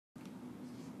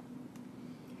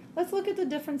Let's look at the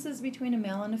differences between a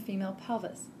male and a female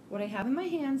pelvis. What I have in my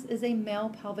hands is a male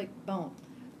pelvic bone.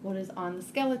 What is on the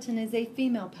skeleton is a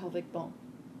female pelvic bone.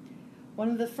 One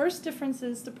of the first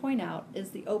differences to point out is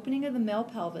the opening of the male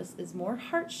pelvis is more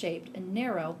heart-shaped and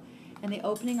narrow, and the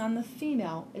opening on the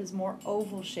female is more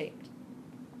oval-shaped.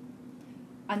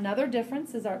 Another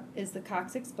difference is the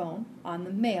coccyx bone. On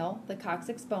the male, the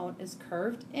coccyx bone is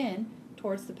curved in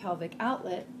towards the pelvic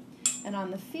outlet, and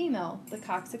on the female, the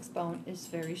coccyx bone is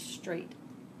very straight.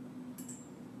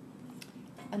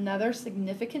 Another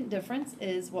significant difference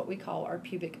is what we call our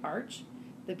pubic arch.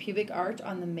 The pubic arch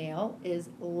on the male is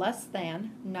less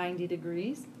than 90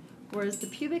 degrees, whereas the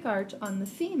pubic arch on the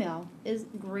female is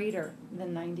greater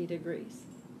than 90 degrees.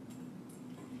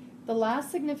 The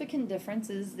last significant difference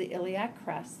is the iliac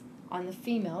crests. On the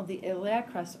female, the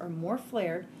iliac crests are more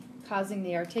flared, causing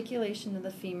the articulation of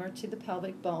the femur to the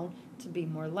pelvic bone to be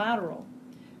more lateral,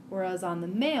 whereas on the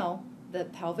male, the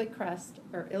pelvic crest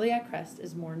or iliac crest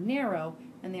is more narrow,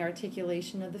 and the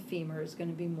articulation of the femur is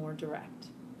going to be more direct.